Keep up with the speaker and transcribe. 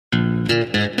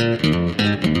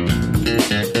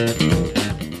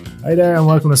Hi there and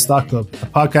welcome to Stock Club, a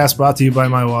podcast brought to you by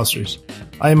My Wall Street.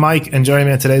 I'm Mike and joining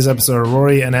me on today's episode are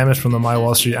Rory and Emmett from the My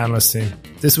Wall Street analyst team.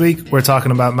 This week we're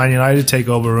talking about Man United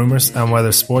takeover rumours and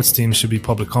whether sports teams should be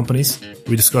public companies.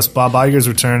 We discuss Bob Iger's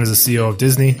return as the CEO of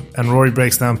Disney, and Rory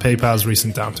breaks down PayPal's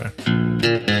recent downturn.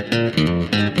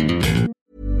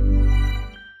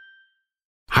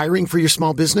 Hiring for your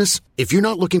small business? If you're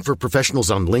not looking for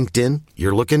professionals on LinkedIn,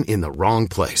 you're looking in the wrong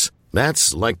place.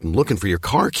 That's like looking for your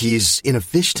car keys in a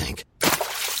fish tank.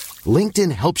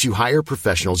 LinkedIn helps you hire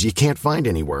professionals you can't find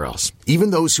anywhere else,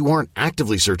 even those who aren't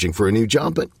actively searching for a new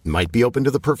job but might be open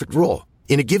to the perfect role.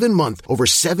 In a given month, over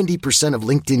 70% of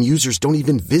LinkedIn users don't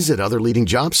even visit other leading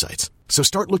job sites. So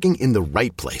start looking in the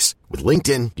right place. With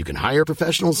LinkedIn, you can hire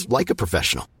professionals like a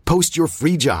professional. Post your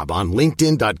free job on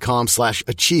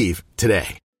linkedin.com/achieve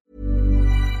today.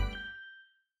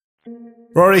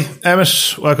 Rory,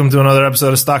 Emmett, welcome to another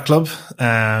episode of Stock Club.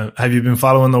 Have you been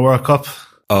following the World Cup?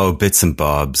 Oh, bits and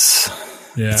bobs.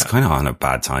 Yeah. It's kind of on at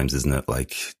bad times, isn't it?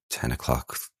 Like 10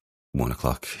 o'clock, 1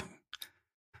 o'clock.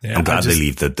 Yeah, I'm glad they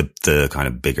leave the kind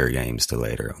of bigger games to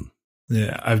later on.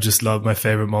 Yeah, I've just loved, my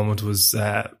favourite moment was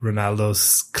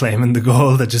Ronaldo's claiming the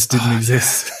goal that just didn't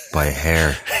exist. By a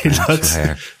hair.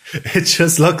 It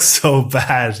just looks so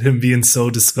bad, him being so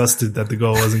disgusted that the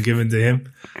goal wasn't given to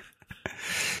him.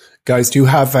 Guys, do you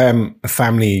have a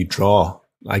family draw?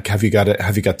 Like, have you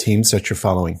got teams that you're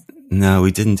following? No,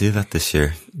 we didn't do that this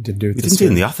year. We didn't do it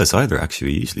in the office either, actually.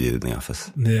 We usually do it in the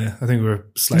office. Yeah, I think we're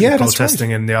slightly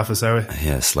protesting in the office, are we?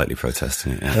 Yeah, slightly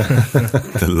protesting. Yeah.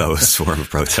 The lowest form of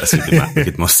protest we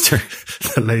could muster.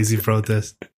 The lazy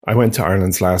protest. I went to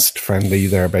Ireland's last friendly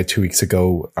there about 2 weeks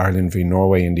ago, Ireland v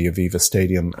Norway in the Aviva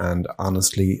Stadium, and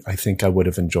honestly, I think I would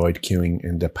have enjoyed queuing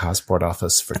in the passport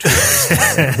office for 2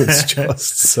 hours. It was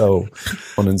just so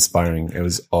uninspiring. It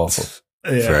was awful.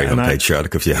 Yeah, very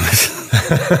unpatriotic of you.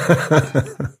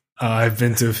 I've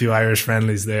been to a few Irish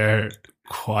friendlies there.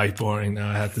 Quite boring now,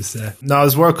 I have to say. Now,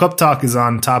 as World Cup talk is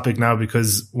on topic now,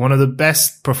 because one of the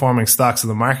best performing stocks in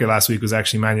the market last week was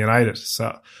actually Man United.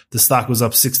 So the stock was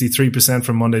up 63%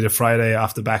 from Monday to Friday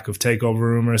off the back of takeover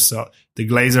rumours. So the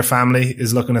Glazer family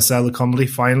is looking to sell the company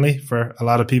finally for a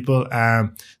lot of people.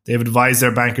 They've advised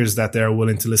their bankers that they're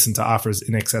willing to listen to offers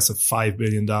in excess of $5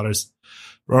 billion.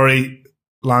 Rory,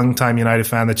 long-time United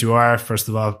fan that you are, first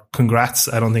of all,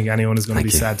 congrats. I don't think anyone is going to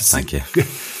be sad to see. Thank you.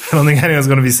 I don't think anyone's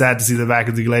going to be sad to see the back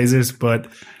of the Glazers, but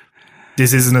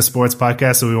this isn't a sports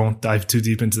podcast, so we won't dive too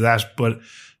deep into that. But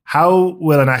how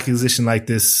will an acquisition like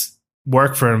this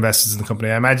work for investors in the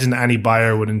company? I imagine any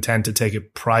buyer would intend to take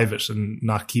it private and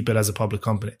not keep it as a public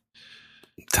company.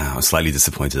 I was slightly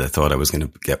disappointed. I thought I was going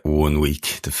to get 1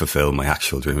 week to fulfill my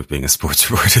actual dream of being a sports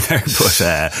reporter there.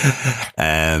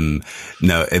 But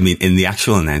no, I mean, in the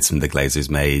actual announcement the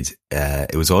Glazers made,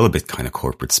 it was all a bit kind of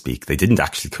corporate speak. They didn't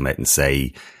actually come out and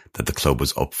say that the club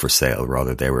was up for sale.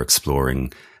 Rather, they were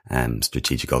exploring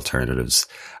strategic alternatives.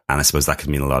 And I suppose that could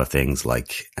mean a lot of things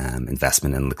like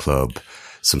investment in the club,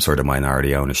 some sort of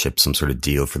minority ownership, some sort of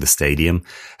deal for the stadium.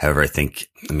 However, I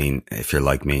mean, if you're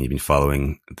like me and you've been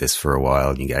following this for a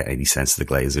while, you get any sense of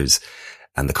the Glazers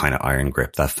and the kind of iron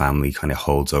grip that family kind of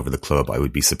holds over the club. I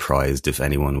would be surprised if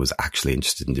anyone was actually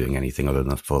interested in doing anything other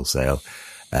than a full sale.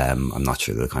 I'm not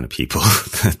sure the kind of people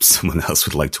that someone else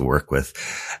would like to work with.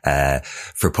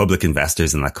 For public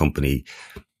investors in that company,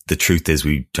 the truth is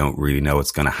we don't really know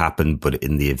what's going to happen, but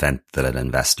in the event that an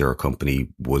investor or company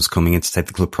was coming in to take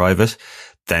the club private,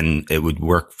 then it would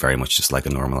work very much just like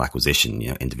a normal acquisition. You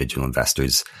know, individual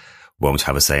investors won't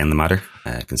have a say in the matter,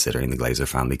 considering the Glazer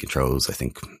family controls, I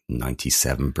think,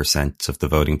 97% of the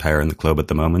voting power in the club at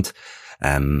the moment.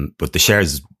 But the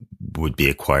shares would be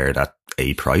acquired at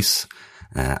a price.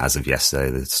 As of yesterday,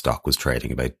 the stock was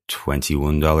trading about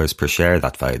 $21 per share.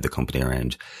 That valued the company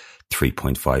around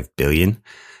 $3.5 billion.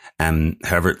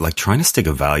 However, like trying to stick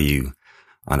a value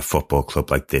on a football club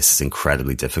like this is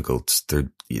incredibly difficult.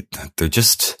 They're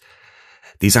just,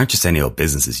 these aren't just any old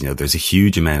businesses. You know, there's a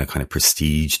huge amount of kind of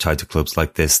prestige tied to clubs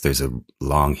like this. There's a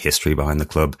long history behind the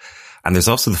club. And there's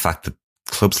also the fact that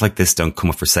clubs like this don't come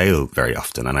up for sale very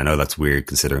often. And I know that's weird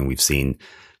considering we've seen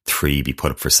 3 be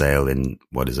put up for sale in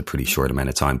what is a pretty short amount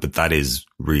of time, but that is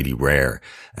really rare.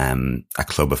 A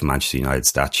club of Manchester United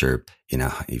stature, you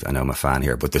know, I know I'm a fan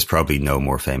here, but there's probably no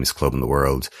more famous club in the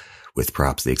world, with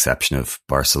perhaps the exception of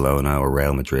Barcelona or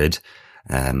Real Madrid.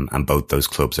 And both those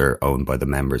clubs are owned by the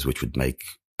members, which would make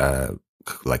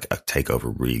like a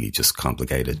takeover really just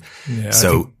complicated. Yeah, so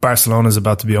I think Barcelona's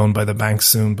about to be owned by the banks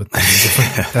soon, but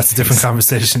that's a different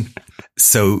conversation.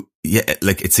 So yeah,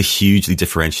 like it's a hugely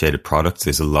differentiated product.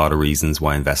 There's a lot of reasons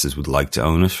why investors would like to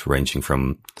own it, ranging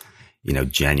from,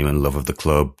 genuine love of the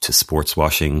club, to sports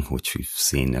washing, which we've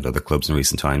seen at other clubs in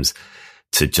recent times,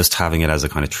 to just having it as a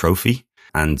kind of trophy.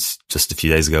 And just a few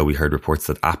days ago, we heard reports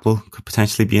that Apple could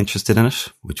potentially be interested in it,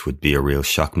 which would be a real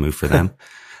shock move for them.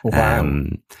 Wow.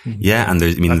 Yeah. And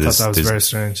I thought that was very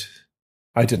strange.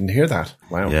 I didn't hear that.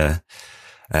 Wow. Yeah.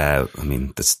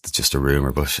 That's just a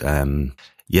rumor, but,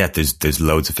 there's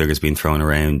loads of figures being thrown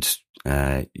around.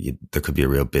 There could be a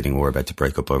real bidding war about to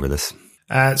break up over this.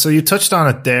 So you touched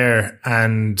on it there,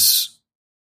 and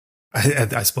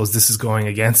I suppose this is going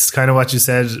against kind of what you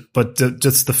said, but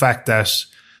just the fact that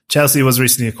Chelsea was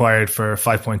recently acquired for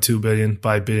 $5.2 billion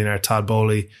by billionaire Todd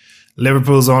Boehly.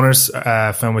 Liverpool's owners,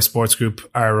 Fenway Sports Group,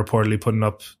 are reportedly putting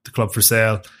up the club for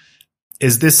sale. Are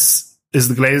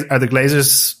the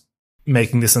Glazers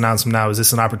making this announcement now? Is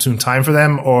this an opportune time for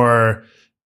them, or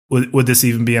would this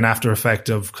even be an after effect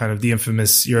of kind of the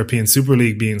infamous European Super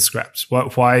League being scrapped?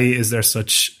 Why is there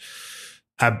such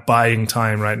a buying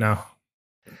time right now?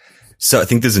 So I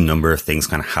think there's a number of things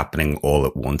kind of happening all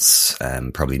at once,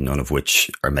 probably none of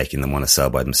which are making them want to sell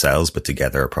by themselves, but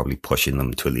together are probably pushing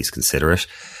them to at least consider it.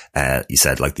 You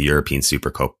said like the European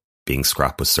Super Cup being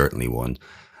scrapped was certainly one.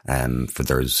 For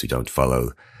those who don't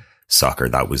follow soccer,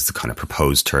 that was the kind of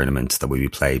proposed tournament that would be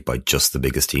played by just the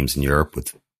biggest teams in Europe,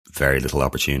 with very little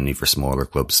opportunity for smaller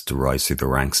clubs to rise through the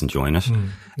ranks and join it.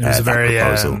 It was a very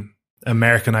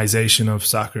Americanization of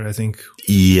soccer, I think.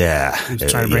 Yeah. It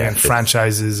was trying to bring in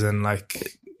franchises and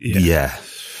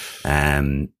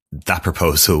that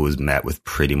proposal was met with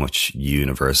pretty much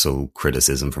universal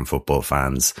criticism from football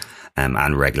fans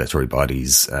and regulatory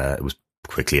bodies. It was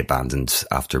quickly abandoned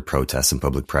after protests and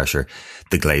public pressure.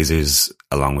 The Glazers,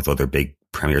 along with other big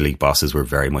Premier League bosses, were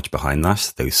very much behind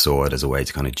that. They saw it as a way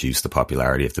to kind of juice the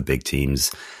popularity of the big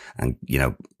teams and,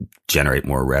 generate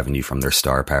more revenue from their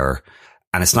star power.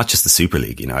 And it's not just the Super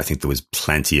League. I think there was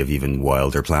plenty of even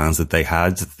wilder plans that they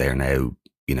had. They're now,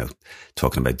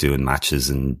 talking about doing matches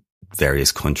in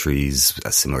various countries,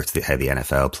 similar to how the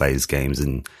NFL plays games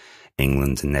in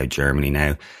England and now Germany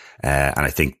now. And I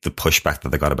think the pushback that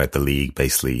they got about the league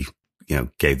basically,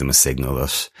 gave them a signal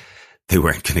that they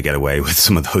weren't going to get away with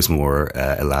some of those more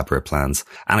elaborate plans.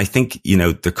 And I think,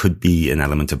 there could be an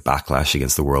element of backlash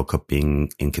against the World Cup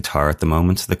being in Qatar at the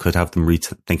moment that could have them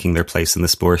rethinking their place in the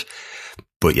sport.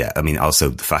 But yeah, also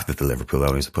the fact that the Liverpool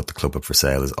owners have put the club up for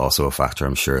sale is also a factor,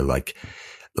 I'm sure. Like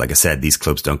I said, these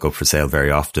clubs don't go up for sale very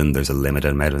often. There's a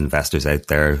limited amount of investors out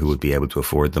there who would be able to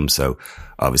afford them. So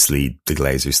obviously the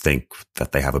Glazers think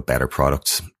that they have a better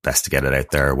product, best to get it out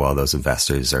there while those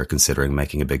investors are considering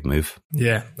making a big move.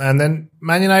 Yeah. And then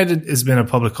Man United has been a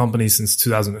public company since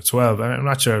 2012. I'm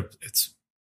not sure it's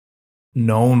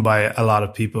known by a lot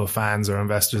of people, fans or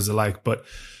investors alike, but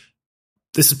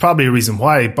this is probably a reason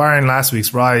why. Barring last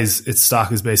week's rise, its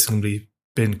stock has basically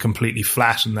been completely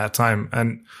flat in that time.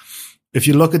 And if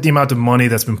you look at the amount of money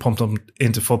that's been pumped up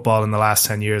into football in the last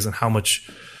 10 years and how much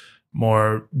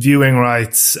more viewing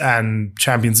rights and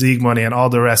Champions League money and all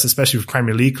the rest, especially for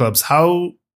Premier League clubs,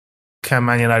 how can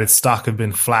Man United's stock have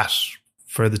been flat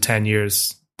for the 10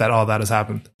 years that all that has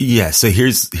happened? Yeah, so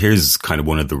here's kind of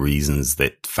one of the reasons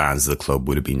that fans of the club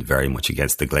would have been very much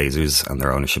against the Glazers and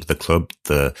their ownership of the club.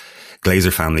 The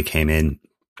Glazer family came in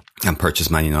and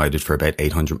purchased Man United for about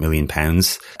 £800 million.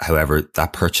 However,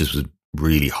 that purchase was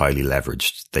really highly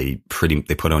leveraged. They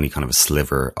put only kind of a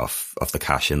sliver of the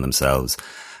cash in themselves.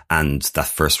 And that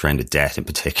first round of debt in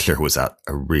particular was at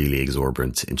a really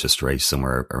exorbitant interest rate,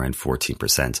 somewhere around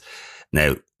 14%.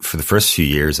 Now, for the first few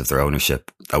years of their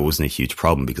ownership, that wasn't a huge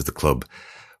problem because the club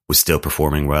was still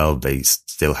performing well. They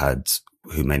still had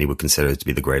who many would consider to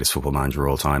be the greatest football manager of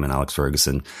all time in Alex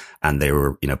Ferguson. And they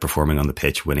were, performing on the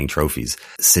pitch, winning trophies.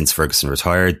 Since Ferguson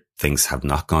retired, things have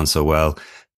not gone so well.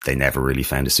 They never really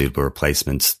found a suitable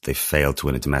replacement. They failed to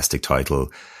win a domestic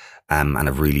title. And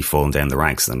have really fallen down the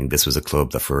ranks. This was a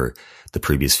club that for the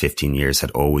previous 15 years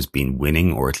had always been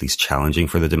winning or at least challenging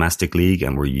for the domestic league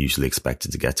and were usually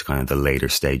expected to get to kind of the later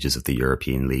stages of the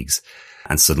European leagues.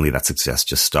 And suddenly that success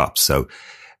just stopped. So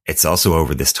it's also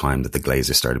over this time that the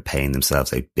Glazers started paying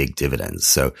themselves out big dividends.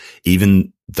 So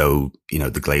even though,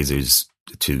 the Glazers,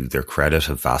 to their credit,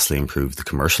 have vastly improved the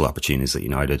commercial opportunities at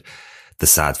United, the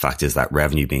sad fact is that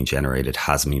revenue being generated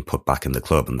hasn't been put back in the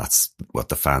club. And that's what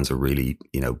the fans are really,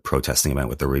 protesting about,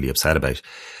 what they're really upset about.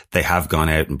 They have gone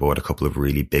out and bought a couple of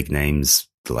really big names,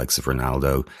 the likes of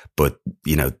Ronaldo. But,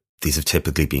 these have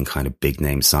typically been kind of big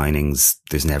name signings.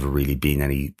 There's never really been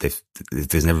any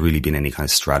kind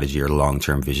of strategy or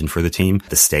long-term vision for the team.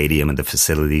 The stadium and the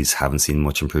facilities haven't seen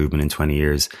much improvement in 20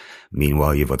 years.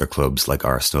 Meanwhile, you have other clubs like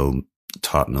Arsenal,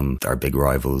 Tottenham, our big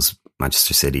rivals,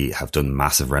 Manchester City, have done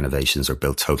massive renovations or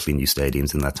built totally new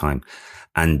stadiums in that time.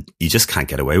 And you just can't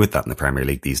get away with that in the Premier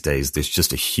League these days. There's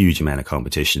just a huge amount of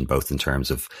competition, both in terms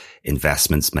of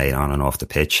investments made on and off the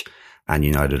pitch. And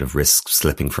United have risked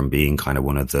slipping from being kind of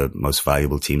one of the most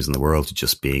valuable teams in the world to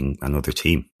just being another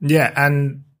team. Yeah,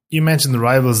 and you mentioned the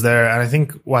rivals there. And I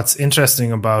think what's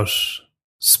interesting about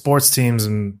sports teams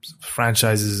and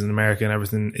franchises in America and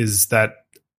everything is that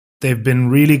they've been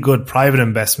really good private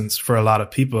investments for a lot of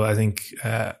people. I think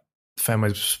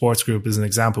Fenway Sports Group is an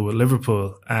example with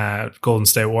Liverpool. Golden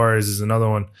State Warriors is another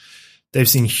one. They've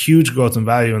seen huge growth in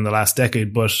value in the last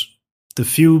decade, but the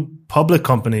few public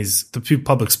companies, the few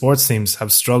public sports teams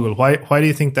have struggled. Why do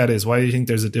you think that is? Why do you think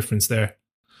there's a difference there?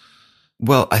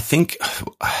 Well, I think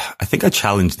I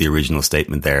challenged the original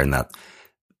statement there in that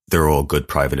they're all good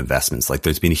private investments. Like,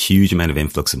 there's been a huge amount of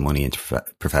influx of money into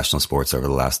professional sports over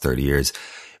the last 30 years.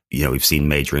 We've seen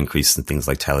major increases in things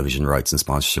like television rights and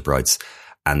sponsorship rights.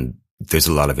 And there's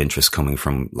a lot of interest coming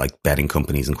from like betting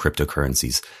companies and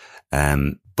cryptocurrencies.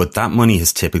 But that money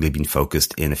has typically been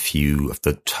focused in a few of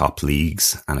the top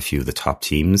leagues and a few of the top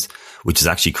teams, which has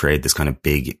actually created this kind of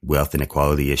big wealth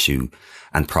inequality issue.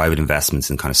 And private investments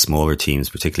in kind of smaller teams,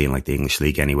 particularly in like the English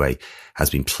League anyway, has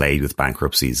been plagued with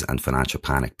bankruptcies and financial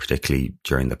panic, particularly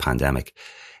during the pandemic.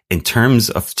 In terms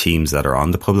of teams that are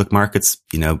on the public markets,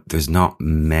 there's not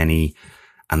many.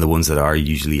 And the ones that are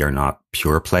usually are not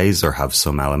pure plays or have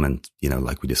some element,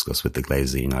 like we discussed with the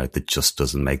Glazers United, that just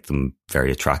doesn't make them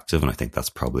very attractive. And I think that's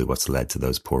probably what's led to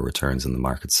those poor returns in the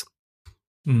markets.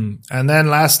 And then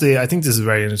lastly, I think this is a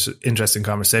very interesting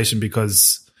conversation,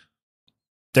 because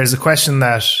there's a question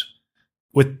that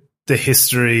with the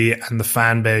history and the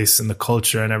fan base and the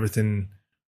culture and everything,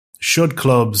 should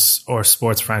clubs or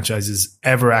sports franchises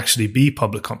ever actually be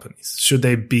public companies? Should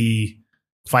they be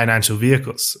financial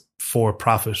vehicles?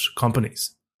 For-profit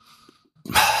companies?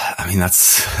 I mean,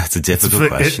 that's a difficult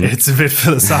question. It's a bit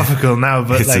philosophical now,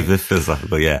 but it's a bit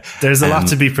philosophical, yeah. There's a lot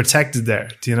to be protected there.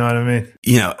 Do you know what I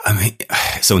mean?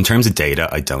 So in terms of data,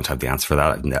 I don't have the answer for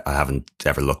that. I haven't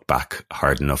ever looked back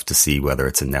hard enough to see whether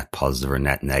it's a net positive or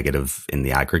net negative in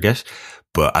the aggregate.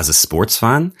 But as a sports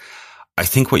fan, I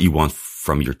think what you want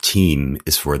from your team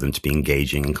is for them to be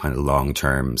engaging in kind of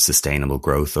long-term sustainable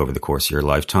growth over the course of your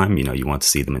lifetime. You want to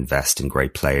see them invest in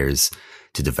great players,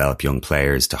 to develop young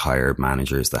players, to hire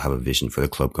managers that have a vision for the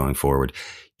club going forward.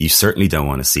 You certainly don't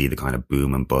want to see the kind of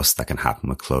boom and bust that can happen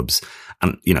with clubs.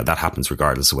 And, that happens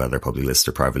regardless of whether they're publicly listed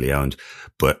or privately owned.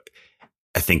 But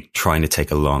I think trying to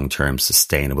take a long-term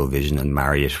sustainable vision and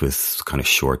marry it with kind of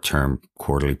short-term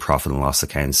quarterly profit and loss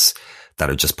accounts that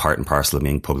are just part and parcel of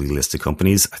being publicly listed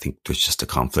companies, I think there's just a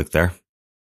conflict there.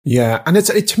 Yeah. And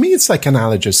to me, it's like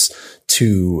analogous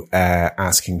to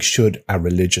asking, should a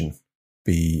religion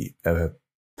be a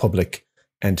public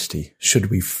entity?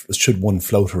 Should one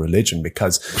float a religion?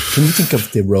 Because when you think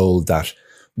of the role that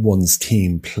one's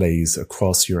team plays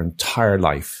across your entire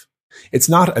life, it's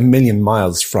not a million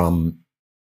miles from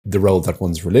the role that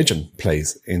one's religion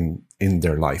plays in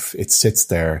their life. It sits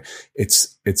there.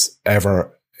 It's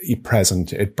ever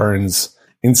present. It burns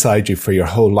inside you for your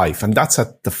whole life. And that's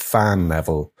at the fan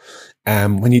level.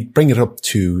 When you bring it up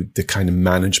to the kind of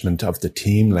management of the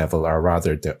team level, or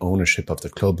rather the ownership of the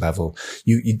club level,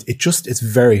 it's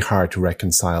very hard to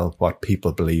reconcile what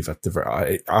people believe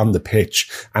on the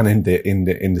pitch and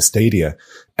in the stadia,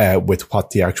 with what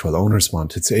the actual owners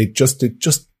want. It just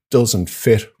doesn't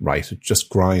fit right. It just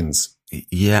grinds.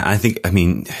 Yeah,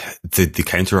 the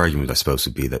counter argument, I suppose,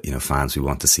 would be that, fans, we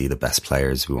want to see the best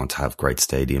players. We want to have great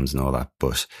stadiums and all that.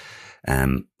 But,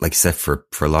 like you said, for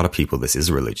a lot of people, this is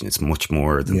a religion. It's much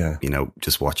more than,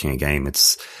 just watching a game.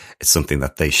 It's something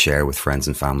that they share with friends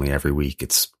and family every week.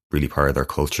 It's really part of their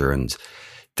culture. And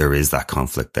there is that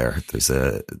conflict there. There's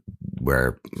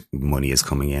where money is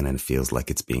coming in and it feels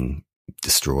like it's being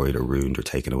destroyed or ruined or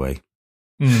taken away.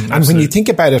 And when you think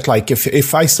about it, like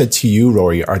if I said to you,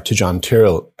 Rory, or to John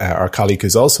Tyrrell, our colleague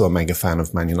who's also a mega fan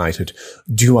of Man United,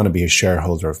 do you want to be a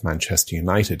shareholder of Manchester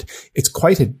United? It's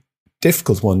quite a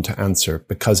difficult one to answer,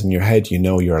 because in your head,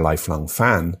 you're a lifelong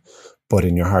fan, but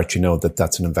in your heart, that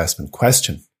that's an investment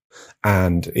question.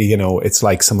 And, it's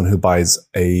like someone who buys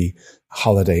a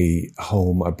holiday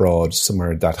home abroad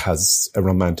somewhere that has a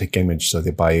romantic image. So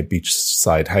they buy a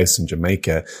beachside house in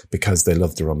Jamaica because they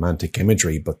love the romantic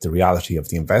imagery, but the reality of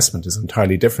the investment is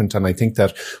entirely different. And I think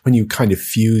that when you kind of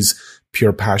fuse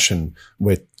pure passion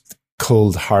with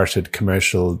cold-hearted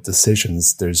commercial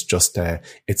decisions,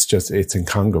 it's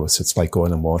incongruous. It's like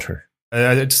oil and water.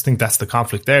 I just think that's the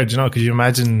conflict there. Do you know? Could you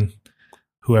imagine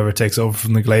whoever takes over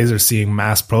from the Glazers seeing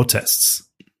mass protests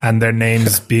and their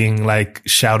names being like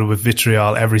shouted with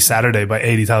vitriol every Saturday by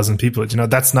 80,000 people? Do you know,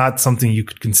 that's not something you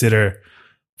could consider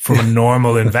from a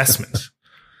normal investment.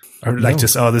 Or like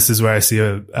just, this is where I see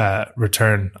a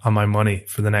return on my money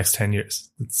for the next 10 years.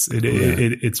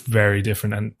 It's very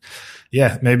different. And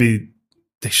yeah, maybe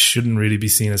they shouldn't really be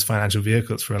seen as financial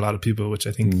vehicles for a lot of people, which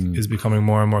I think is becoming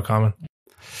more and more common.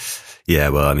 Yeah,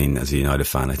 well, I mean, as a United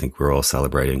fan, I think we're all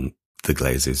celebrating the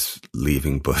Glazers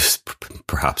leaving, but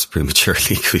perhaps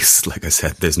prematurely, because like I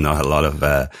said, there's not a lot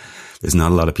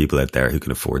of people out there who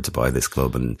can afford to buy this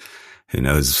club, and who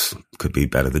knows, could be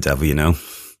better the devil, you know?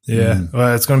 Yeah,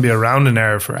 well, it's going to be a rounding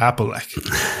error for Apple, like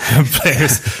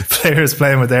players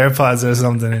playing with AirPods or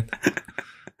something.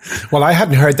 Well, I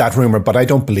hadn't heard that rumor, but I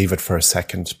don't believe it for a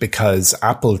second, because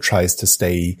Apple tries to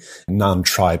stay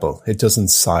non-tribal. It doesn't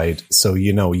side. So,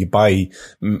 you know, you buy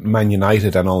Man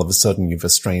United and all of a sudden you've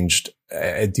estranged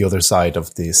the other side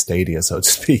of the stadia, so to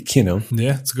speak, you know.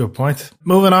 Yeah, it's a good point.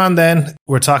 Moving on then,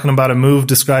 we're talking about a move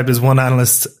described as one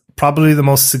analyst probably the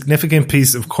most significant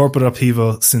piece of corporate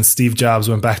upheaval since Steve Jobs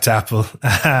went back to Apple.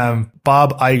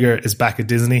 Bob Iger is back at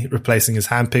Disney, replacing his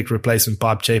handpicked replacement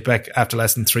Bob Chapek after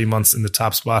less than 3 months in the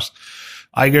top spot.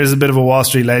 Iger is a bit of a Wall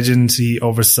Street legend. He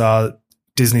oversaw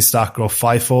Disney stock grow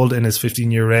fivefold in his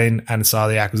 15-year reign and saw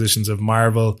the acquisitions of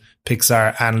Marvel,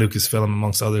 Pixar and Lucasfilm,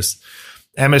 amongst others.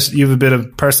 Emmett, you have a bit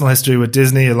of personal history with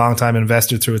Disney, a long-time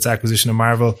investor through its acquisition of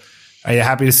Marvel. Are you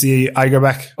happy to see Iger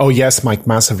back? Oh, yes, Mike,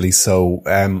 massively so.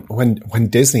 When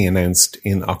Disney announced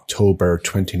in October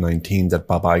 2019 that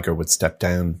Bob Iger would step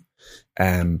down,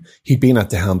 he'd been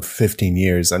at the helm for 15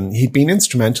 years, and he'd been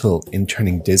instrumental in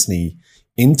turning Disney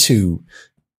into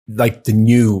like the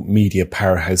new media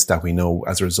powerhouse that we know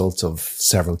as a result of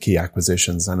several key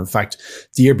acquisitions. And in fact,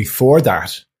 the year before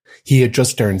that, he had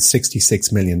just earned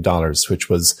 $66 million, which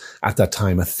was at that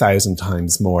time 1,000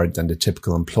 times more than the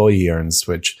typical employee earns,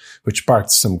 which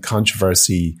sparked some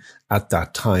controversy at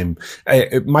that time.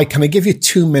 Mike, can I give you a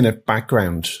 2-minute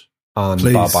background on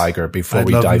Please. Bob Iger before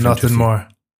we love dive nothing into more?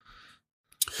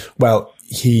 Well,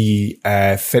 he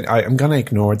I'm going to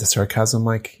ignore the sarcasm,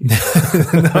 Mike.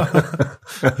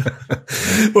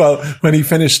 Well, when he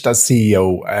finished as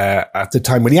CEO at the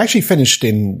time, when he actually finished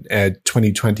in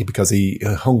 2020, because he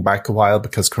hung back a while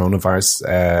because coronavirus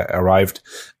arrived.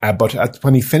 But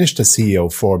when he finished as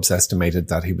CEO, Forbes estimated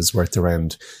that he was worth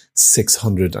around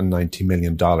 $690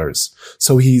 million.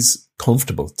 So he's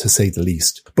comfortable, to say the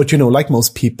least. But, you know, like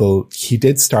most people, he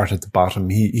did start at the bottom.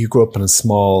 He grew up in a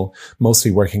small,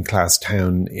 mostly working class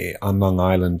town on Long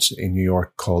Island in New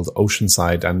York called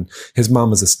Oceanside. And his mom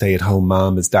was a stay-at-home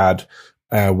mom. His dad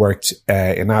worked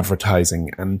in advertising.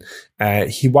 And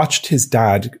he watched his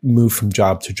dad move from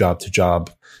job to job to job.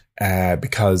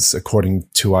 Because according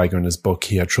to Iger in his book,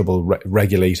 he had trouble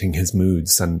regulating his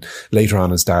moods. And later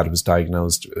on, his dad was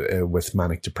diagnosed with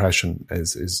manic depression,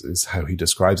 is how he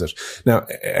describes it. Now,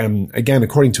 again,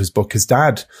 according to his book, his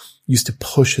dad used to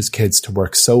push his kids to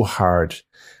work so hard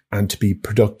and to be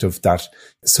productive that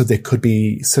so they could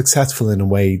be successful in a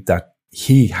way that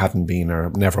he hadn't been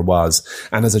or never was.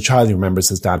 And as a child, he remembers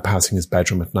his dad passing his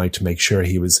bedroom at night to make sure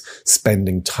he was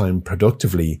spending time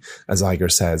productively, as Iger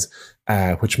says,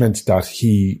 which meant that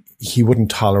he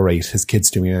wouldn't tolerate his kids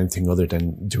doing anything other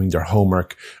than doing their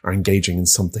homework or engaging in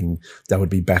something that would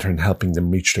be better in helping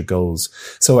them reach their goals.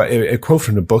 So a quote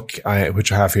from the book,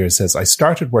 which I have here, says, "I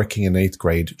started working in 8th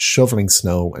grade, shoveling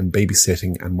snow and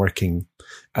babysitting and working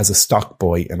as a stock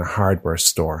boy in a hardware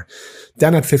store.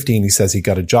 Then at 15, he says he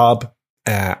got a job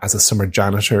as a summer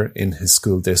janitor in his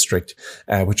school district,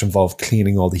 which involved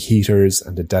cleaning all the heaters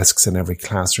and the desks in every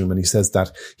classroom. And he says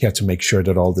that he had to make sure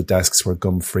that all the desks were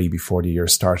gum-free before the year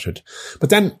started.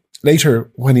 But then later,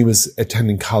 when he was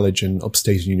attending college in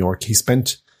upstate New York, he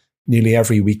spent nearly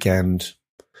every weekend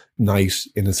night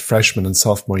in his freshman and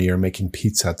sophomore year making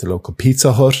pizza at the local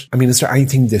Pizza Hut. I mean, is there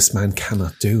anything this man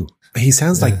cannot do? He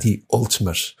sounds like the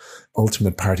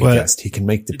ultimate party guest. He can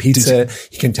make the pizza.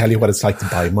 He can tell you what it's like to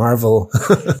buy Marvel.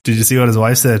 Did you see what his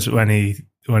wife said when he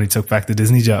took back the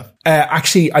Disney job?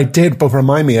 Actually, I did, but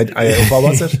remind me, what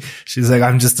was it? She's like,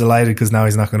 I'm just delighted because now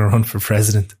he's not going to run for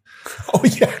president. Oh,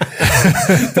 yeah.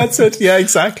 That's it. Yeah,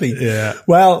 exactly. Yeah.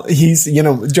 Well, he's, you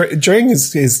know, during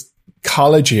his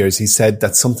college years, he said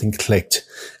that something clicked.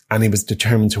 And he was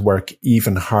determined to work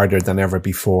even harder than ever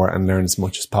before and learn as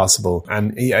much as possible.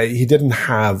 And he didn't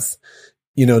have,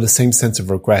 you know, the same sense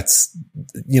of regrets,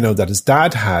 you know, that his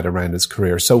dad had around his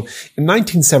career. So in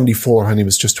 1974, when he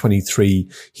was just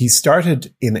 23, he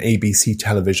started in ABC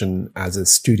television as a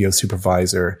studio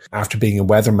supervisor after being a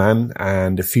weatherman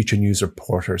and a feature news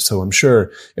reporter. So I'm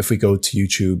sure if we go to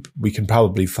YouTube, we can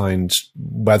probably find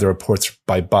weather reports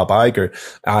by Bob Iger.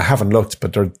 I haven't looked,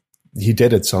 but he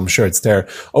did it. So I'm sure it's there.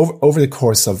 Over the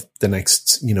course of the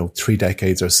next, 3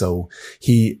 decades or so,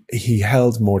 he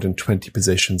held more than 20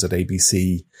 positions at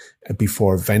ABC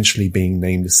before eventually being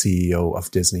named the CEO of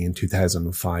Disney in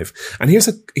 2005. And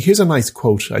here's a nice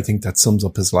quote, I think, that sums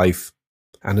up his life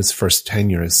and his first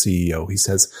tenure as CEO. He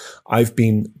says, "I've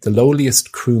been the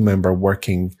lowliest crew member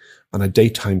working on a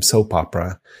daytime soap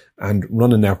opera and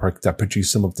run a network that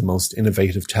produced some of the most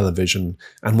innovative television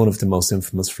and one of the most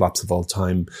infamous flops of all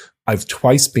time. I've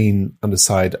twice been on the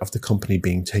side of the company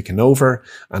being taken over,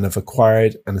 and have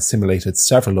acquired and assimilated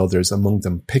several others, among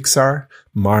them Pixar,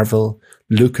 Marvel,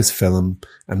 Lucasfilm,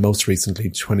 and most recently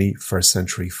 21st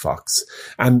Century Fox."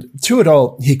 And through it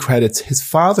all, he credits his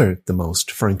father the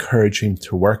most for encouraging him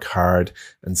to work hard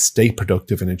and stay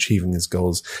productive in achieving his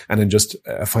goals. And in just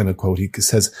a final quote, he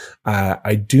says,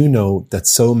 "I do know that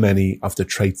so many of the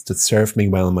traits that served me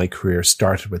well in my career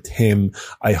started with him.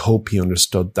 I hope he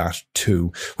understood that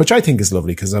too," which I think is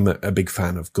lovely, because I'm a big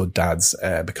fan of good dads,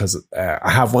 because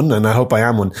I have one and I hope I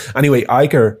am one. Anyway,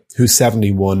 Iger, who's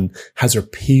 71, has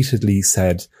repeatedly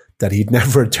said that he'd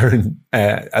never return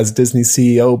as Disney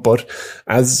CEO. But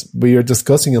as we were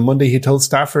discussing on Monday, he told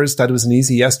staffers that it was an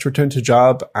easy yes to return to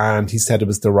job. And he said it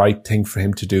was the right thing for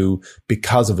him to do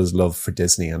because of his love for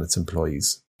Disney and its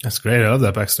employees. That's great. I love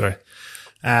that backstory.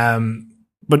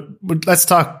 But let's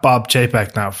talk Bob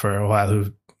Chapek now for a while,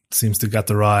 who seems to got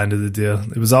the raw end of the deal.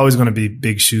 It was always going to be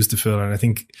big shoes to fill. And I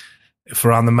think if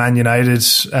we're on the Man United,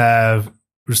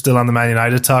 we're still on the Man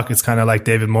United talk. It's kind of like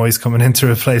David Moyes coming in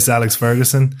to replace Alex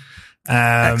Ferguson.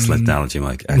 Excellent analogy,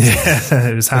 Mike. Excellent. Yeah,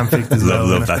 it was hand-picked as well.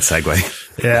 Love that segue.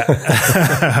 Yeah.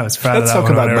 I was proud Let's of that.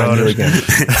 talk about Man U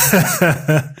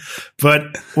again.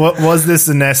 But what was this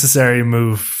a necessary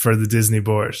move for the Disney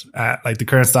board? Like the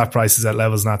current stock price is at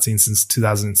levels not seen since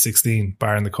 2016,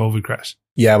 barring the COVID crash.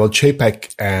 Yeah, well,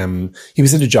 Chapek, he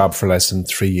was in the job for less than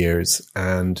 3 years,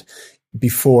 and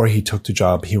before he took the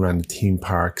job, he ran the theme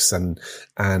parks, and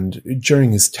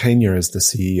during his tenure as the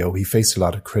CEO, he faced a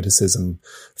lot of criticism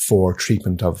for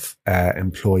treatment of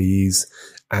employees,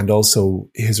 and also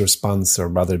his response, or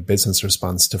rather business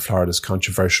response, to Florida's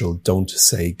controversial Don't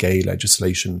Say Gay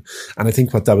legislation. And I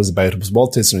think what that was about, it was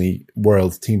Walt Disney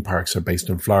World theme parks are based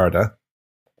in Florida,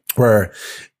 where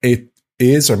it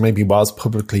is, or maybe was,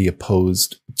 publicly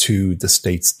opposed to the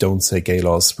state's Don't Say Gay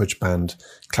laws, which banned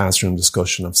classroom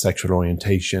discussion of sexual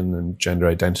orientation and gender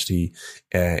identity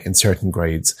in certain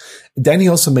grades. Then he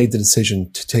also made the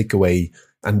decision to take away,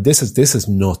 and this is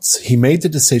nuts, he made the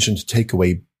decision to take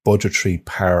away budgetary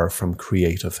power from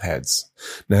creative heads.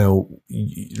 Now,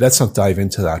 let's not dive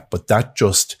into that, but that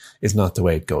just is not the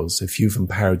way it goes. If you've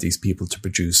empowered these people to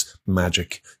produce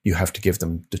magic, you have to give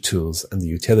them the tools and the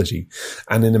utility.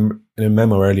 And in a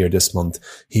memo earlier this month,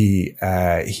 he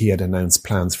had announced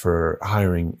plans for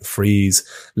hiring freeze,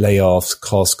 layoffs,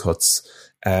 cost cuts,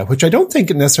 which I don't think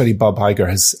necessarily Bob Iger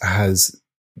has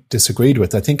disagreed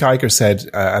with. I think Iger said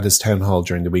at his town hall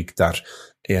during the week that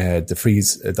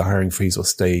the hiring freeze will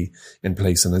stay in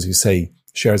place. And as you say,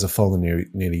 shares have fallen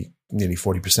nearly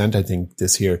 40%, I think,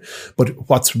 this year. But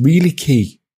what's really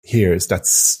key here is that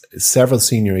several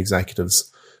senior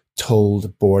executives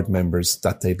told board members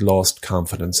that they'd lost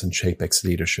confidence in Chapek's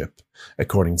leadership,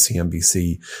 according to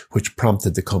CNBC, which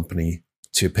prompted the company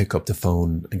to pick up the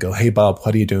phone and go, "Hey, Bob,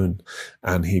 what are you doing?"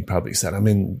 And he probably said, I'm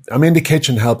in the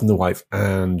kitchen helping the wife.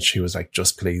 And she was like,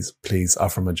 "Just please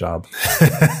offer him a job."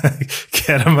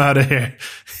 Get him out of here.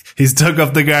 He's dug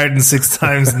up the garden 6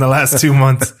 times in the last 2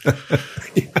 months.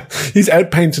 Yeah, he's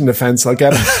out painting the fence. I'll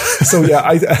get him. So yeah,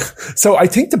 I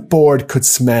think the board could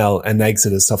smell an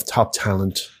exodus of top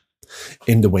talent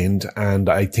in the wind. And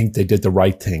I think they did the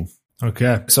right thing.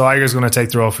 Okay. So Iger's going to take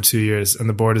the role for 2 years, and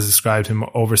the board has described him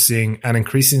overseeing an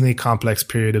increasingly complex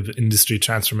period of industry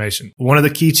transformation. One of the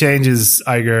key changes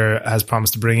Iger has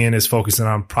promised to bring in is focusing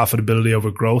on profitability over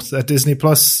growth at Disney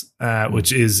Plus,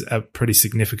 which is a pretty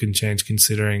significant change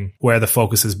considering where the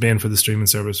focus has been for the streaming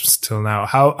service till now.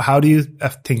 How do you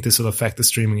think this will affect the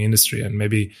streaming industry and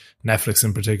maybe Netflix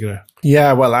in particular?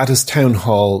 Yeah, well, at his town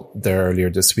hall there earlier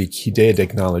this week, he did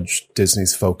acknowledge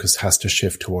Disney's focus has to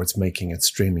shift towards making its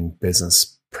streaming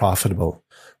business profitable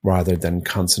rather than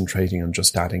concentrating on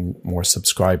just adding more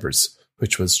subscribers,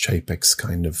 which was Chapek's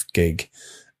kind of gig.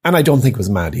 And I don't think it was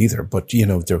mad either, but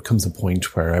there comes a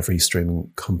point where every streaming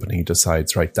company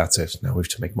decides, right, that's it. Now we have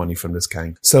to make money from this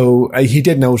gang. So he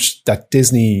did note that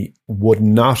Disney would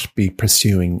not be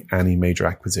pursuing any major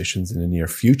acquisitions in the near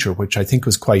future, which I think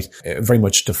was quite very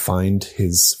much defined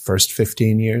his first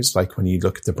 15 years. Like when you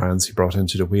look at the brands he brought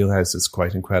into the wheelhouse, it's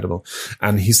quite incredible.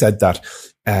 And he said that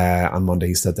on Monday,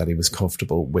 he said that he was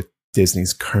comfortable with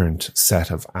Disney's current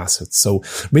set of assets. So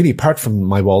really, apart from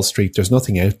My Wall Street, there's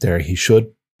nothing out there he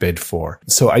should bid for.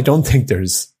 So I don't think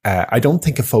I don't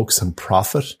think a focus on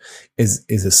profit is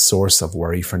a source of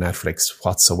worry for Netflix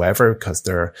whatsoever, because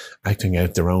they're acting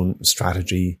out their own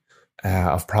strategy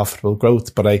of profitable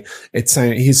growth. But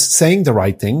he's saying the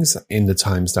right things in the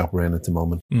times that we're in at the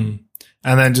moment. And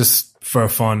then just for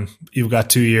fun, you've got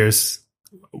 2 years.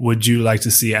 Would you like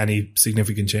to see any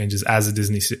significant changes as a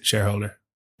Disney shareholder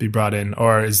be brought in,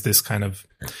 or is this kind of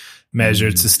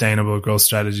measured, sustainable growth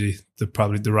strategy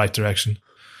probably the right direction?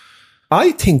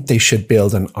 I think they should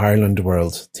build an Ireland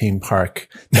World theme park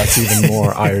that's even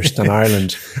more Irish than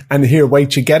Ireland. And here,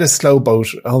 wait, you get a slow boat.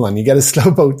 Hold on. You get a slow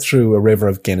boat through a river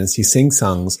of Guinness. You sing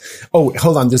songs. Oh,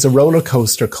 hold on. There's a roller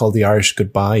coaster called the Irish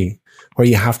Goodbye, where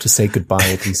you have to say goodbye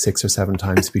at least 6 or 7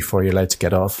 times before you're allowed to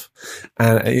get off.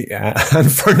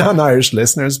 And for non-Irish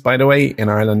listeners, by the way, in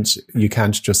Ireland, you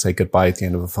can't just say goodbye at the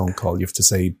end of a phone call. You have to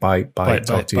say bye,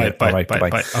 talk to you. All right,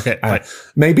 bye. Okay, bye.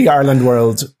 Maybe Ireland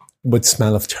World would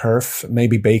smell of turf.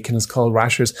 Maybe bacon is called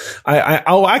rashers.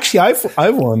 Actually,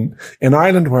 I've won in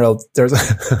Ireland World. There's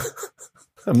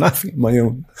I'm laughing at my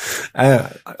own.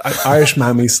 Irish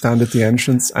mammies stand at the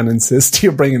entrance and insist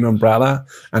you bring an umbrella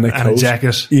and a coat, a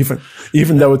jacket,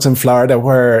 even though it's in Florida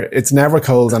where it's never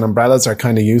cold and umbrellas are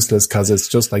kind of useless because it's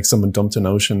just like someone dumped an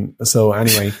ocean. So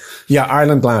anyway, yeah,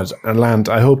 Ireland land.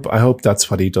 I hope that's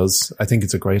what he does. I think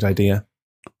it's a great idea.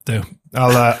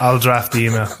 I'll draft the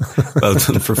email. Well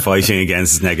done for fighting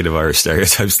against negative Irish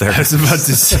stereotypes there. I was about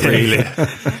to say,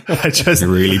 You're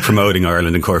really promoting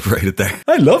Ireland Incorporated there.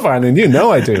 I love Ireland, you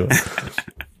know I do.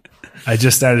 I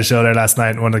just started a show there last night,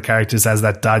 and one of the characters has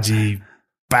that dodgy,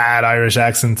 bad Irish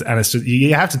accent, and it's just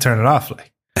you have to turn it off.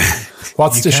 Like,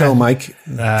 what's the show, Mike?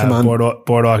 Come on,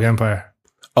 Boardwalk Empire.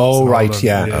 Oh, right,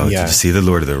 yeah. Did you see the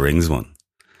Lord of the Rings one?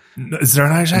 Is there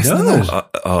an Irish accent? No.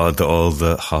 All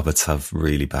the hobbits have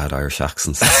really bad Irish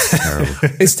accents. It's terrible.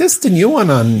 Is this the new one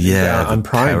on Prime?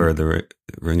 Power,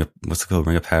 what's it called?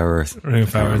 Ring of Power. Ring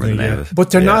of Power.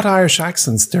 But they're not Irish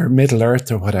accents. They're Middle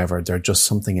Earth or whatever. They're just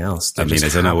something else. I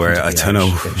don't know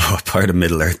what part of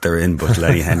Middle Earth they're in, but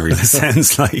Lenny Henry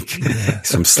sounds like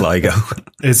some Sligo.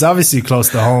 It's obviously close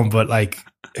to home, but like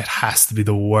it has to be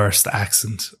the worst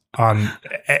accent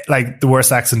the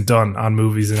worst accent done on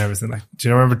movies and everything. Like, do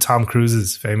you remember Tom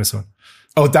Cruise's famous one?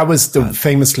 Oh, that was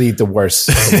famously the worst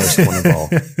one of all.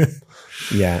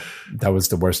 Yeah, that was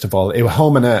the worst of all. It was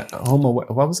Home Away.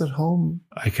 What was it? Home?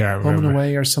 I can't remember. Home and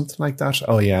Away or something like that.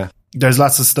 Oh yeah. There's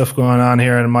lots of stuff going on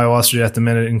here in My Wall Street at the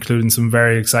minute, including some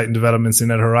very exciting developments in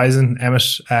Net Horizon.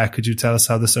 Emmett, could you tell us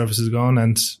how the service is going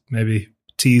and maybe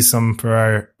tease some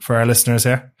for our listeners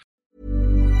here?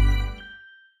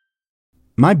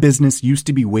 My business used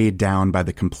to be weighed down by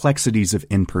the complexities of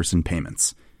in-person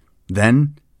payments.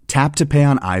 Then, Tap to Pay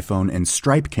on iPhone and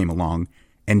Stripe came along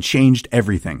and changed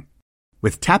everything.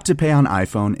 With Tap to Pay on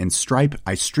iPhone and Stripe,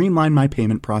 I streamlined my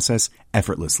payment process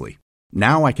effortlessly.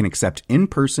 Now I can accept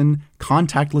in-person,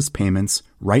 contactless payments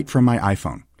right from my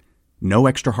iPhone. No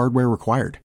extra hardware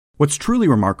required. What's truly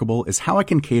remarkable is how I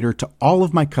can cater to all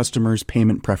of my customers'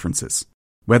 payment preferences.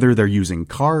 Whether they're using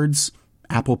cards,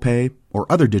 Apple Pay, or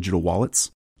other digital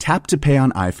wallets, Tap to Pay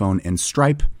on iPhone and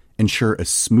Stripe ensure a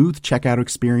smooth checkout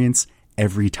experience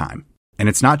every time. And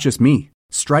it's not just me.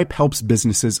 Stripe helps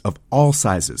businesses of all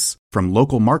sizes, from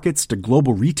local markets to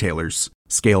global retailers,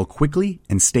 scale quickly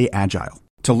and stay agile.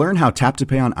 To learn how Tap to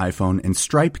Pay on iPhone and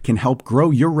Stripe can help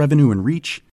grow your revenue and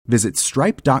reach, visit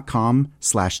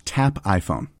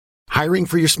stripe.com/tapiphone. Hiring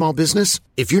for your small business?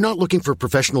 If you're not looking for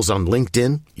professionals on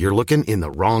LinkedIn, you're looking in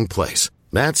the wrong place.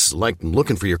 That's like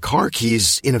looking for your car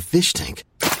keys in a fish tank.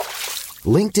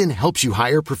 LinkedIn helps you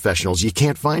hire professionals you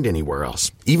can't find anywhere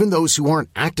else, even those who aren't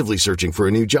actively searching for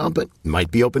a new job but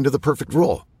might be open to the perfect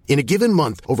role. In a given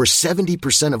month, over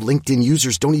 70% of LinkedIn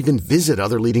users don't even visit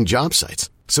other leading job sites.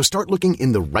 So start looking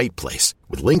in the right place.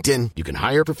 With LinkedIn, you can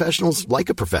hire professionals like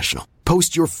a professional.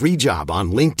 Post your free job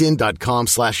on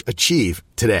linkedin.com/achieve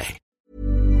today.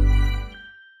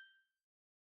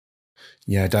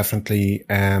 Yeah, definitely.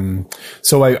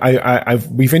 So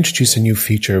we've introduced a new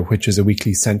feature, which is a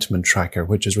weekly sentiment tracker,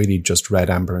 which is really just red,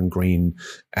 amber and green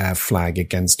flag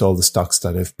against all the stocks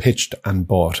that have pitched and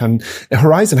bought. And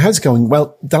Horizon, how's it going?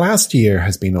 Well, the last year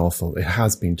has been awful. It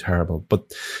has been terrible,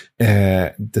 but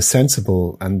the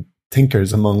sensible and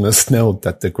thinkers among us know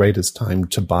that the greatest time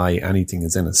to buy anything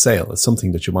is in a sale. It's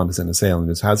something that you want is in a sale, and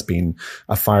this has been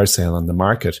a fire sale on the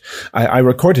market. I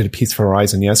recorded a piece for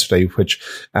Horizon yesterday, which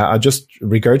I'll just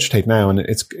regurgitate now, and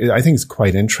I think it's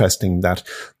quite interesting that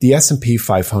the S&P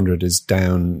 500 is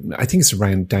down. I think it's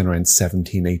down around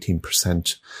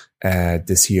 17-18%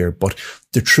 this year. But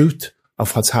the truth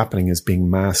of what's happening is being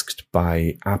masked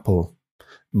by Apple,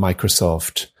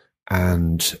 Microsoft,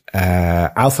 and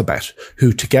Alphabet,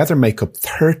 who together make up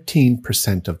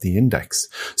 13% of the index.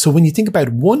 So when you think about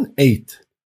 1/8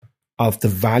 of the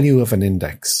value of an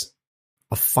index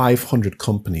of 500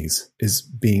 companies is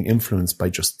being influenced by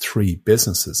just 3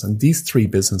 businesses. And these 3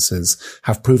 businesses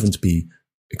have proven to be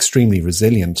extremely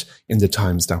resilient in the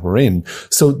times that we're in.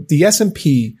 So the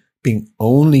S&P being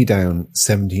only down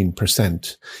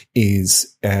 17%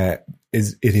 is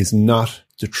not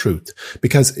the truth,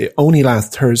 because only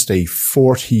last Thursday,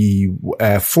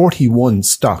 41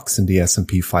 stocks in the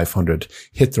S&P 500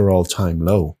 hit their all-time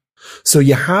low. So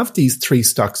you have these 3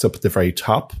 stocks up at the very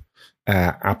top,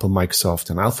 Apple, Microsoft,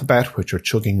 and Alphabet, which are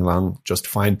chugging along just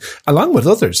fine, along with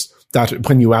others that,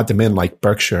 when you add them in, like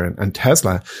Berkshire and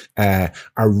Tesla,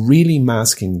 are really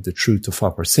masking the truth of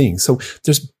what we're seeing. So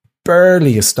there's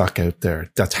barely a stock out there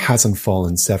that hasn't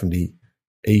fallen 70,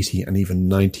 80, and even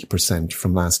 90%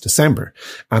 from last December.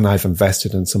 And I've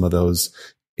invested in some of those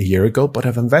a year ago, but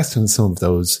I've invested in some of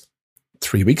those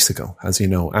 3 weeks ago, as you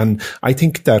know. And I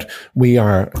think that we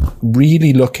are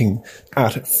really looking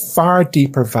at far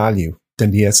deeper value than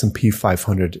the S&P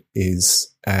 500 is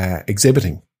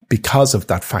exhibiting, because of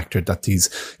that factor that these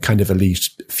kind of elite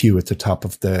few at the top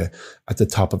of the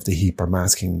heap are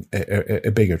masking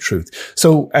a bigger truth.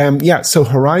 So, so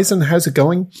Horizon, how's it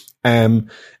going?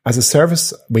 As a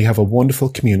service, we have a wonderful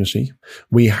community.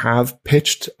 I have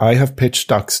pitched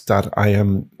stocks that I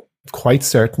am quite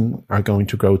certain are going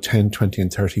to grow 10, 20,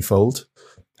 and 30 fold.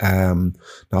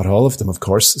 Not all of them, of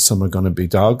course. Some are going to be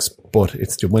dogs, but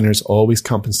it's the winners always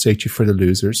compensate you for the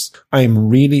losers. I am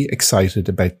really excited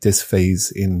about this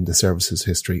phase in the services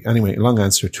history. Anyway, long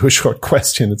answer to a short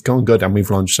question. It's going good. And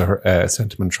we've launched a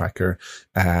sentiment tracker,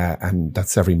 and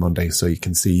that's every Monday. So you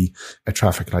can see a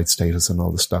traffic light status on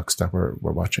all the stocks that we're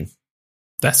watching.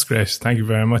 That's great. Thank you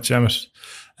very much, Emmett.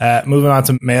 Moving on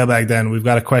to mailbag then, we've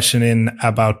got a question in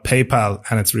about PayPal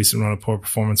and its recent run of poor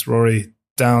performance. Rory,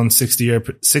 down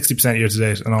 60% year to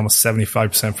date and almost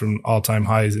 75% from all-time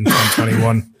highs in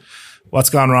 2021. What's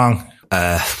gone wrong?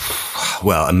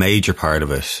 Well, a major part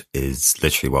of it is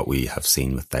literally what we have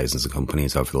seen with thousands of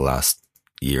companies over the last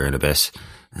year and a bit.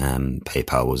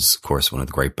 PayPal was, of course, one of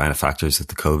the great benefactors of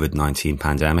the COVID-19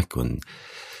 pandemic. When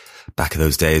back in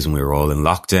those days when we were all in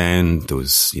lockdown, there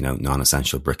was,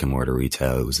 non-essential brick and mortar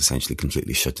retail. It was essentially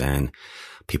completely shut down.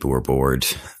 People were bored,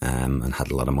 and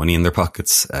had a lot of money in their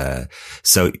pockets.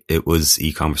 So it was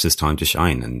e-commerce's time to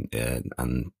shine,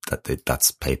 and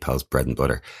that's PayPal's bread and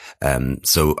butter.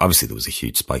 So obviously there was a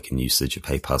huge spike in usage of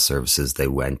PayPal services. They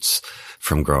went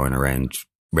from growing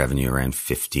revenue around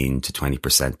 15 to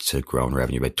 20% to growing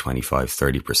revenue about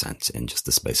 25-30% in just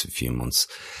the space of a few months.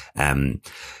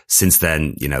 Since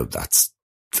then,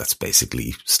 that's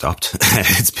basically stopped.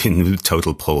 It's been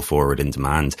total pull forward in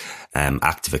demand.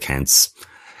 Active accounts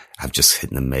have just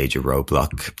hit a major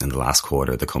roadblock. In the last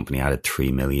quarter, the company added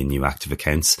 3 million new active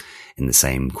accounts. In the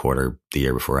same quarter the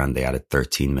year before, and they added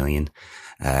 13 million.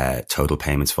 Total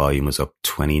payments volume was up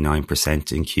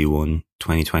 29% in Q1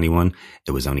 2021.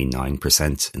 It was only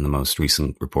 9% in the most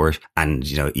recent report. And,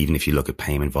 even if you look at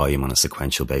payment volume on a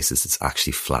sequential basis, it's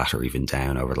actually flat or even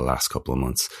down over the last couple of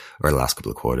months, or the last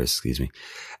couple of quarters, excuse me.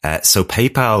 So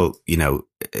PayPal,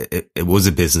 it was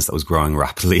a business that was growing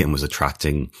rapidly and was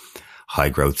attracting high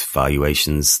growth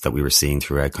valuations that we were seeing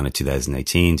throughout kind of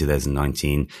 2018,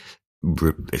 2019,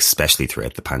 especially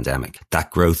throughout the pandemic.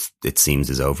 That growth, it seems,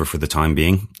 is over for the time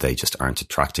being. They just aren't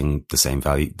attracting the same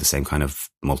value, the same kind of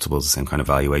multiples, the same kind of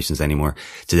valuations anymore.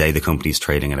 Today, the company is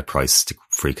trading at a price to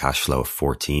free cash flow of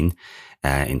 14.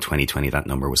 In 2020, that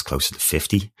number was closer to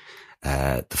 50.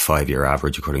 The 5-year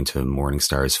average, according to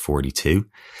Morningstar, is 42.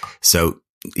 So,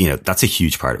 that's a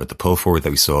huge part of it. The pull forward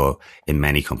that we saw in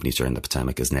many companies during the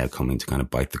pandemic is now coming to kind of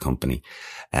bite the company.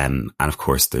 And of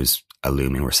course, there's a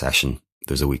looming recession.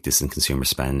 There's a weakness in consumer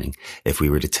spending. If we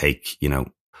were to take,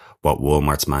 what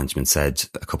Walmart's management said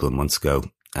a couple of months ago,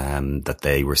 that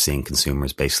they were seeing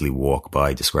consumers basically walk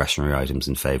by discretionary items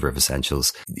in favor of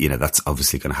essentials, that's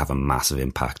obviously going to have a massive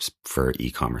impact for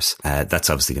e-commerce.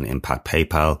 That's obviously going to impact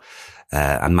PayPal.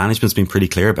 And management's been pretty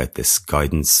clear about this.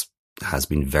 Guidance has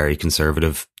been very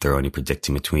conservative. They're only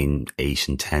predicting between 8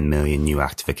 and 10 million new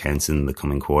active accounts in the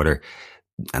coming quarter.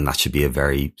 And that should be a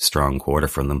very strong quarter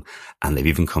from them. And they've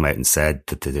even come out and said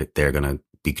that they're going to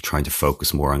be trying to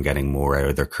focus more on getting more out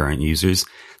of their current users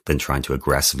than trying to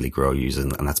aggressively grow users.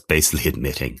 And that's basically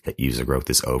admitting that user growth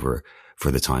is over for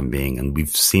the time being. And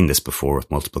we've seen this before with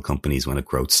multiple companies. When a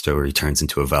growth story turns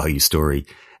into a value story,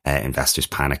 investors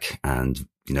panic and,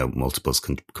 multiples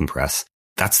compress.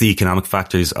 that's the economic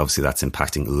factors. Obviously, that's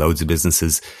impacting loads of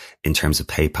businesses. In terms of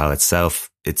PayPal itself,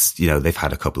 it's, they've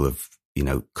had a couple of,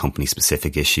 company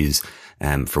specific issues.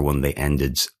 For one, they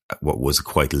ended what was a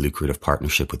quite lucrative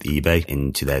partnership with eBay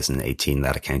in 2018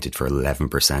 that accounted for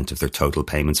 11% of their total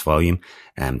payments volume.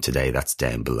 Today that's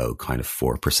down below kind of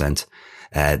 4%.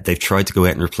 They've tried to go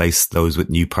out and replace those with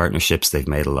new partnerships. They've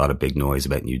made a lot of big noise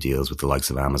about new deals with the likes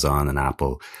of Amazon and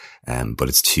Apple. But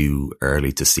it's too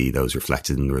early to see those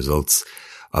reflected in the results.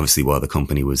 Obviously, while the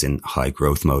company was in high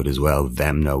growth mode as well,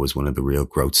 Venmo was one of the real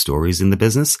growth stories in the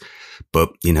business.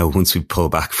 But, once we pull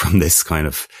back from this kind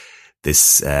of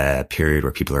this period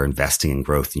where people are investing in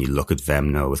growth and you look at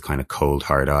Venmo with kind of cold,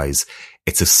 hard eyes,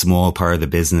 it's a small part of the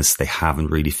business. They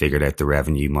haven't really figured out the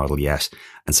revenue model yet.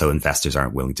 And so investors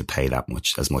aren't willing to pay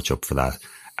as much up for that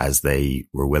as they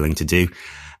were willing to do.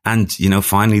 And,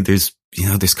 finally, there's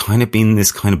kind of been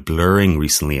this kind of blurring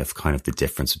recently of kind of the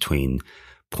difference between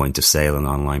point of sale and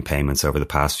online payments over the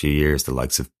past few years. The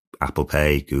likes of Apple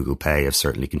Pay, Google Pay have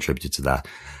certainly contributed to that.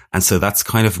 And so that's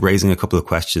kind of raising a couple of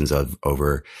questions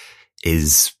over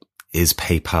is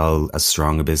PayPal as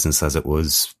strong a business as it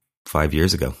was 5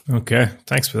 years ago? Okay,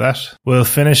 thanks for that. We'll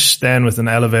finish then with an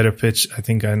elevator pitch. I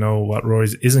think I know what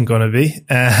Rory's isn't going to be.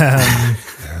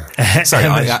 Sorry,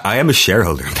 I am a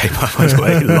shareholder in PayPal, by the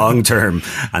way, long term,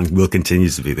 and will continue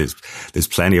to be. There's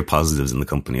plenty of positives in the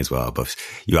company as well. But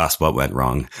you asked what went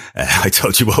wrong. I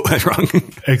told you what went wrong.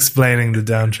 Explaining the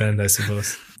downtrend, I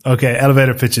suppose. Okay,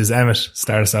 elevator pitches. Emmett,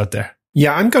 start us out there.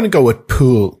 Yeah, I'm going to go with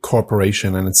Pool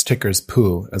Corporation, and its ticker's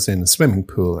Pool, as in a swimming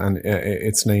pool, and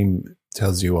its name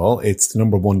tells you all. It's the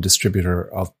number one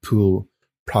distributor of pool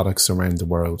products around the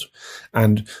world.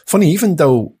 And funny, even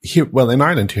though in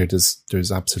Ireland here,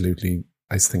 there's absolutely,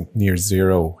 I think, near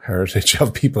zero heritage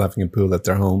of people having a pool at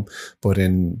their home, but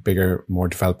in bigger, more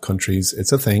developed countries,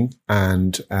 it's a thing.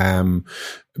 And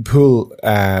Pool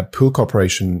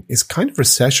Corporation is kind of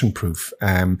recession proof.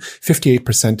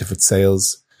 58% of its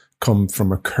sales come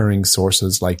from recurring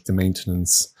sources like the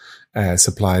maintenance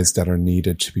supplies that are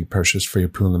needed to be purchased for your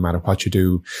pool no matter what you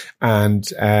do. And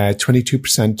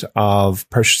 22% of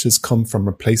purchases come from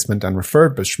replacement and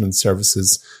refurbishment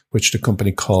services, which the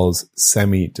company calls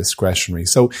semi-discretionary.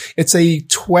 So it's a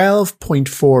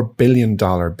 $12.4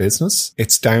 billion business.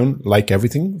 It's down, like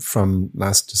everything, from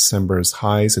last December's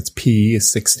highs. Its PE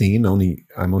is 16.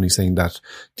 I'm only saying that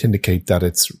to indicate that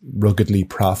it's ruggedly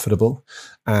profitable.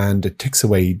 And it ticks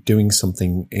away doing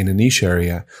something in a niche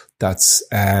area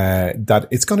that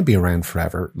it's going to be around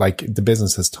forever. Like, the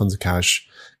business has tons of cash,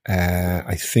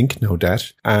 I think no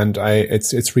debt, and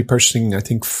it's repurchasing. I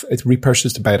think it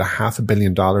repurchased about $500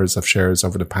 million of shares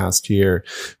over the past year,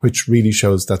 which really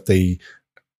shows that they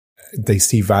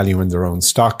see value in their own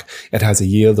stock. It has a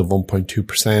yield of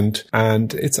 1.2%,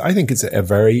 and I think it's a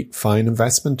very fine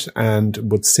investment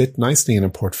and would sit nicely in a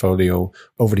portfolio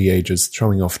over the ages,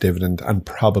 throwing off dividend and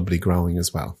probably growing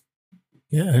as well.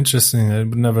 Yeah, interesting. I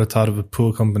would never have thought of a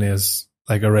pool company as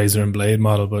like a razor and blade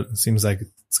model, but it seems like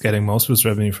it's getting most of its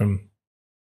revenue from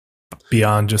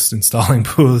beyond just installing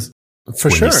pools. For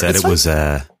when sure. You said it was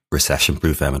recession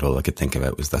proof, Emmett, all I could think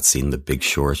about was that scene, The Big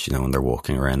Short, when they're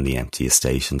walking around the empty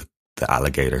estate and the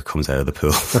alligator comes out of the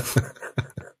pool.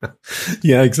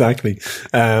 Yeah, exactly.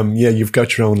 You've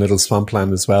got your own little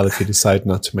swampland as well if you decide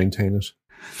not to maintain it.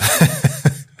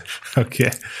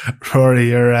 Okay. Rory,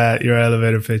 your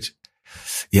elevator pitch.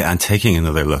 Yeah, and taking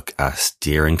another look at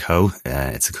Deere & Co.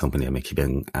 It's a company I'm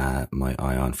keeping my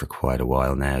eye on for quite a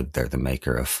while now. They're the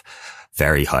maker of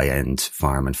very high-end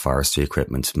farm and forestry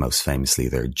equipment, most famously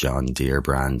their John Deere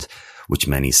brand, which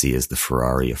many see as the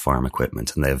Ferrari of farm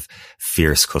equipment. And they have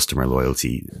fierce customer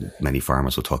loyalty. Many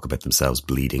farmers will talk about themselves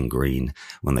bleeding green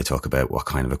when they talk about what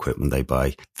kind of equipment they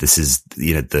buy. This is,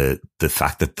 the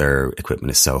fact that their equipment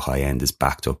is so high end is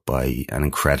backed up by an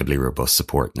incredibly robust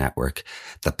support network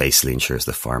that basically ensures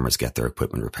that farmers get their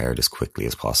equipment repaired as quickly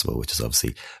as possible, which is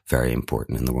obviously very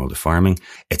important in the world of farming.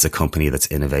 It's a company that's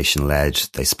innovation led.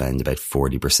 They spend about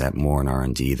 40% more on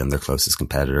R&D than their closest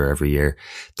competitor every year.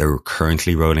 They're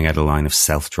currently rolling out a line of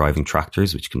self-driving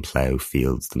tractors which can plow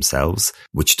fields themselves,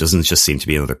 which doesn't just seem to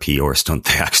be another PR stunt.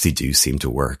 They actually do seem to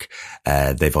work.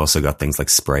 They've also got things like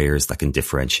sprayers that can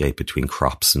differentiate between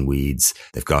crops and weeds.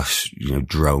 They've got,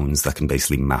 drones that can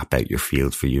basically map out your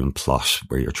field for you and plot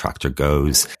where your tractor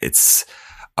goes. It's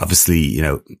obviously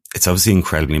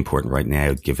incredibly important right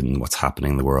now, given what's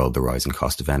happening in the world, the rising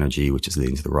cost of energy, which is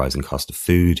leading to the rising cost of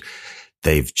food.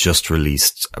 They've just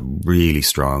released a really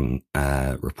strong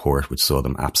report, which saw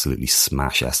them absolutely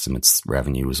smash estimates.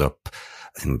 Revenue was up,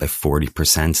 I think, by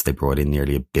 40%. They brought in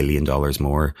nearly $1 billion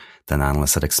more than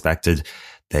analysts had expected.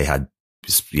 They had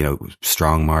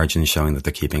strong margins showing that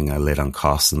they're keeping a lid on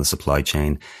costs in the supply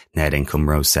chain. Net income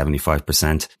rose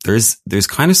 75%. There's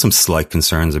kind of some slight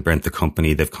concerns about the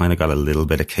company. They've kind of got a little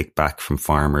bit of kickback from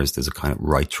farmers. There's a kind of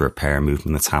right to repair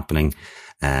movement that's happening.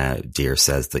 Deere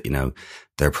says that,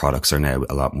 their products are now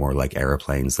a lot more like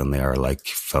airplanes than they are like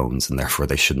phones, and therefore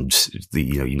they shouldn't,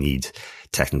 you need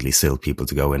technically skilled people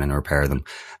to go in and repair them.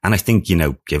 And I think,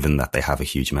 given that they have a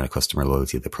huge amount of customer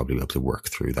loyalty, they probably be able to work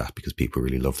through that because people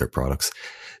really love their products.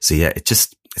 So yeah, it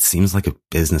seems like a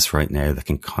business right now that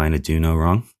can kind of do no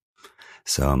wrong.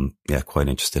 So I'm quite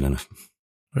interested in it.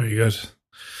 Very good.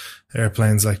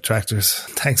 Airplanes like tractors.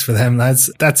 Thanks for them,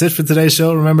 lads. That's it for today's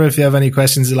show. Remember, if you have any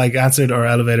questions you like answered or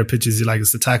elevator pitches you'd like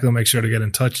us to tackle, make sure to get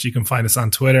in touch. You can find us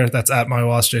on Twitter. That's at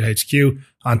MyWallStreetHQ.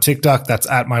 On TikTok, that's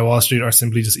at MyWallStreet, or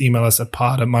simply just email us at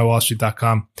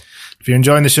pod@mywallstreet.com. If you're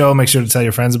enjoying the show, make sure to tell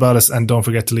your friends about us, and don't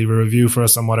forget to leave a review for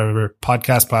us on whatever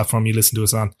podcast platform you listen to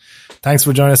us on. Thanks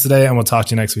for joining us today, and we'll talk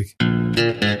to you next week.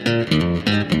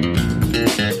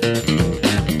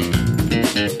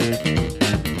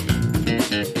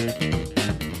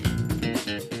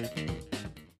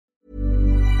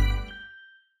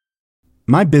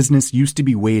 My business used to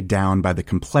be weighed down by the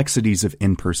complexities of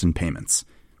in-person payments.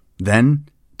 Then,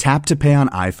 Tap to Pay on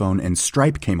iPhone and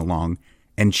Stripe came along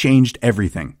and changed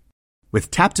everything.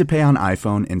 With Tap to Pay on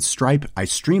iPhone and Stripe, I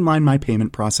streamlined my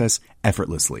payment process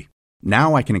effortlessly.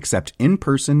 Now I can accept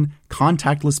in-person,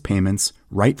 contactless payments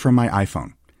right from my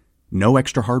iPhone. No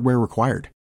extra hardware required.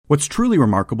 What's truly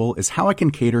remarkable is how I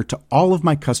can cater to all of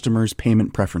my customers'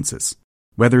 payment preferences.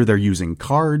 Whether they're using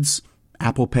cards,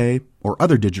 Apple Pay, or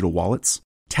other digital wallets,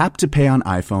 Tap to Pay on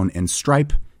iPhone and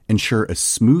Stripe ensure a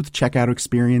smooth checkout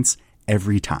experience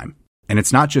every time. And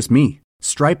it's not just me.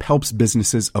 Stripe helps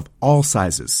businesses of all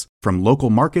sizes, from local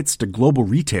markets to global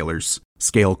retailers,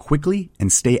 scale quickly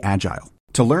and stay agile.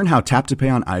 To learn how Tap to Pay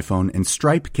on iPhone and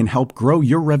Stripe can help grow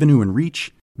your revenue and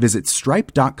reach, visit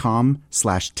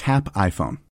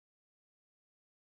stripe.com/tapiphone.